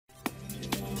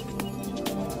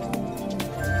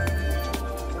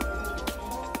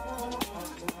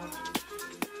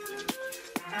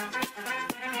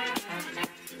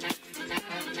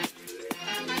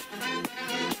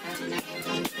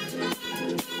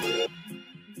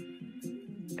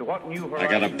I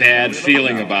got a bad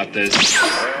feeling about this.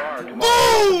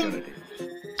 Boom!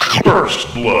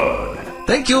 First blood.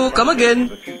 Thank you, come again.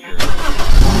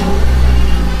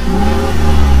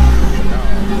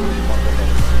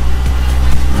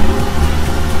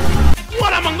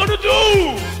 What am I gonna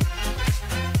do?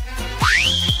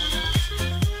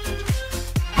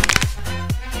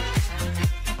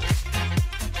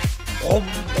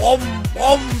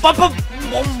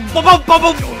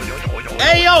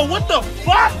 Hey yo, what the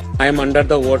fuck? I am under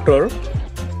the water.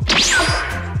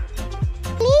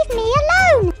 Leave me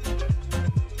alone!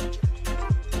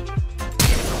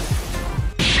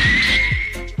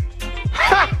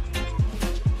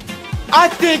 I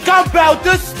think I'm about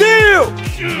to steal!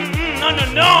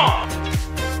 No.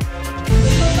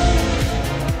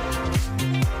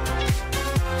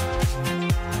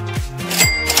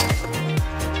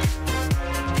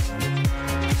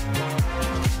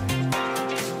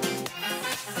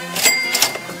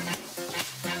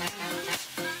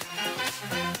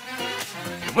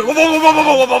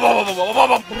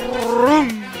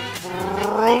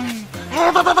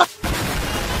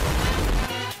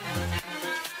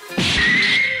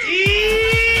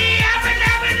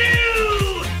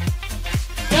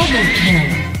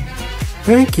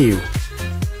 Thank you.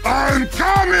 I'm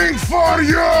coming for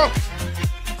you!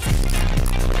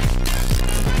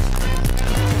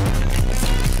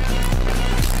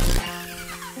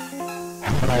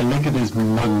 I look at this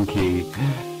monkey.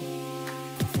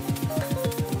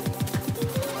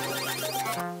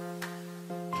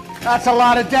 That's a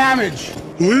lot of damage!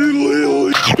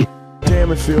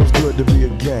 Damn, it feels good to be a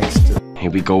gangster.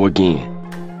 Here we go again.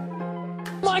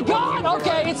 My God!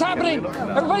 Okay, it's happening.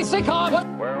 Everybody stay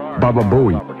calm. Baba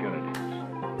Booey.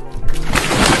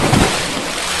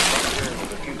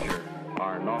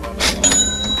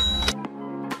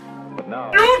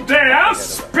 You dare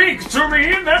speak to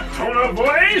me in that tone of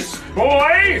voice,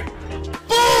 boy?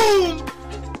 Boom!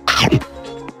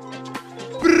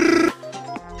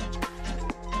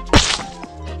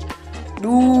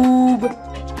 Noob.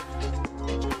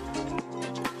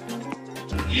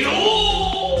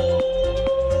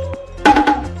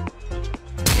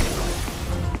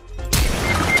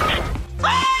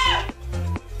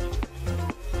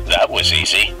 That was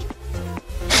easy.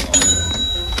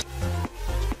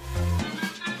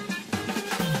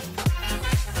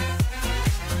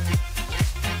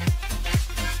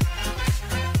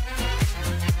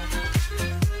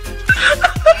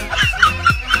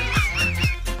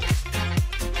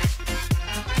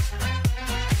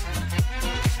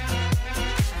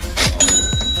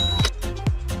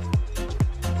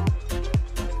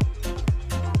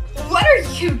 What are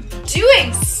you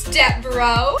doing, step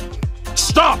bro?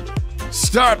 Stop!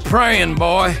 Start praying,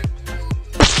 boy.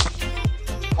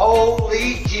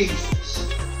 Holy Jesus!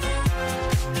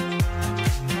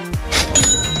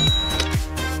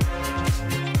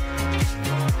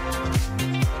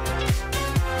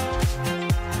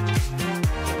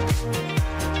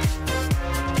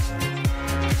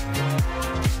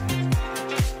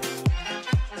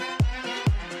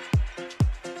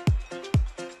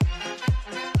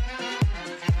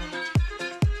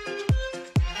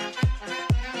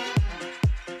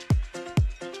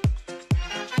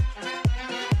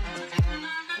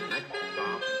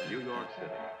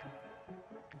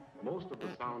 Most of the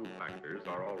sound factors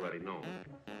are already known.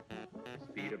 The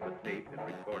speed of the tape in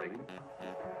recording,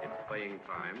 its playing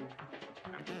time,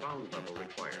 and the sound level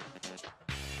required.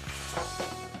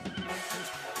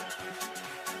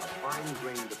 A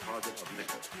fine-grained deposit of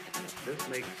nickel. This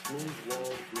makes smooth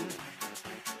wall grooves.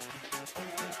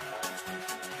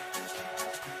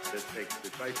 This takes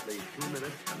precisely 2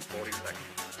 minutes and 40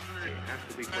 seconds. They have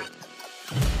to be quick.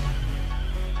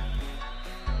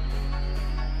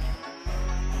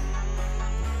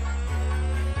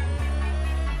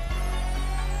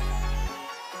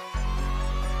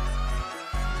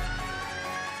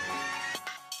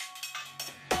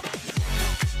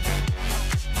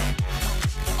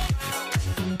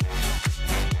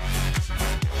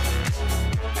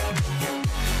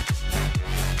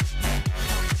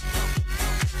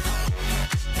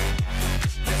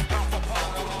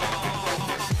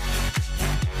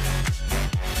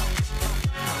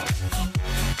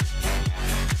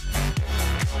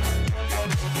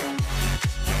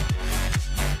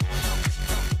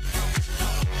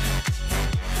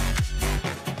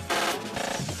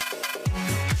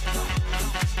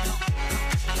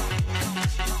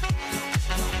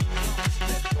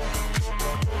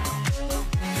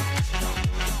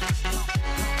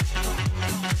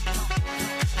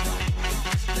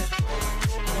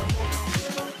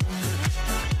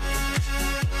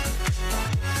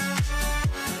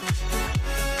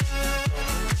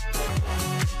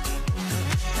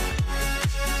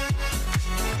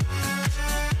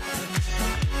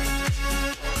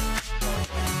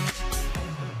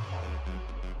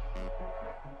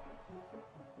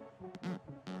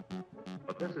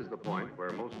 This is the point where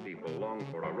most people long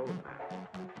for a roadmap.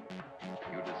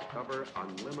 You discover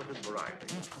unlimited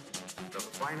variety, the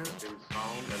finest in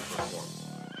sound and performance.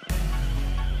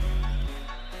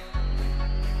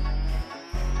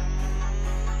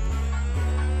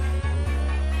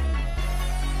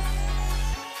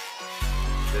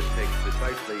 This takes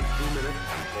precisely 2 minutes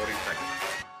and 40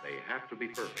 seconds. They have to be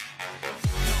perfect.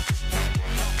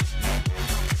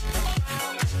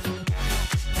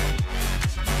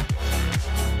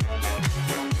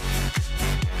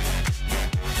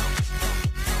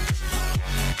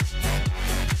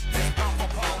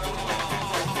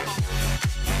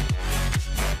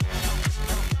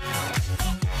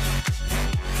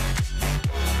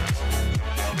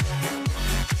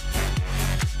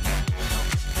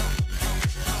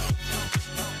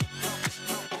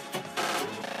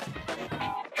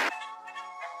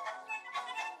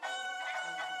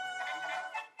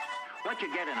 What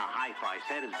you get in a hi-fi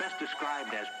set is best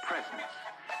described as presence,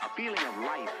 a feeling of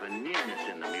life and nearness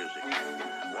in the music.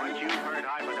 Once you've heard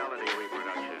high-fidelity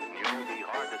reproduction, you'll be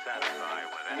hard to satisfy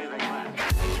with anything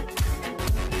less.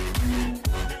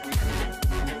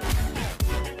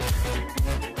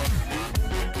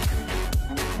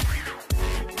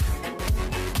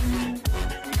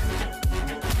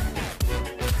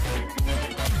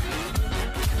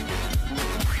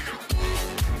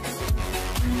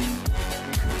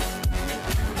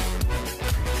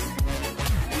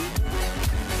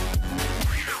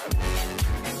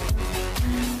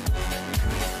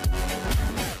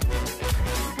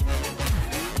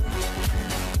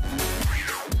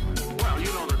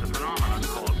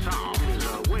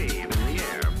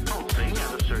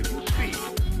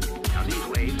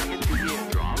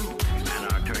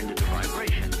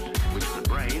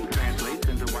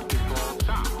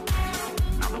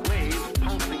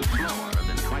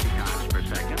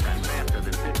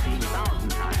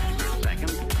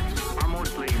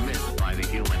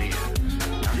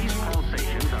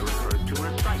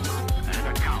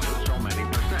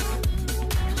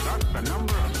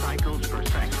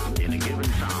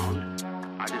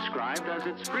 As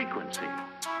its frequency.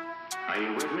 Are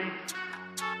you with me?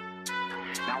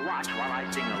 Now watch while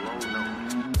I sing a low note.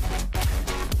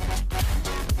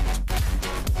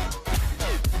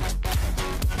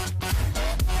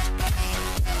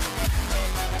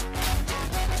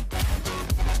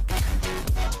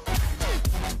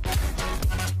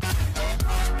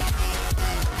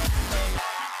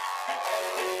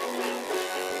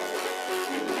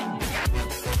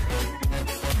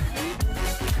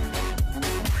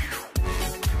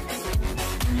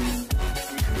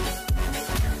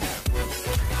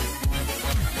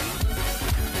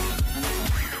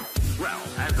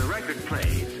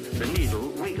 The needle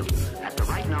wiggles at the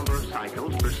right number of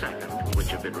cycles per second, which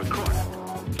have been recorded.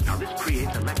 Now this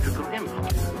creates electrical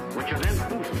impulses, which are then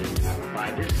boosted by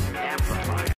this amplifier.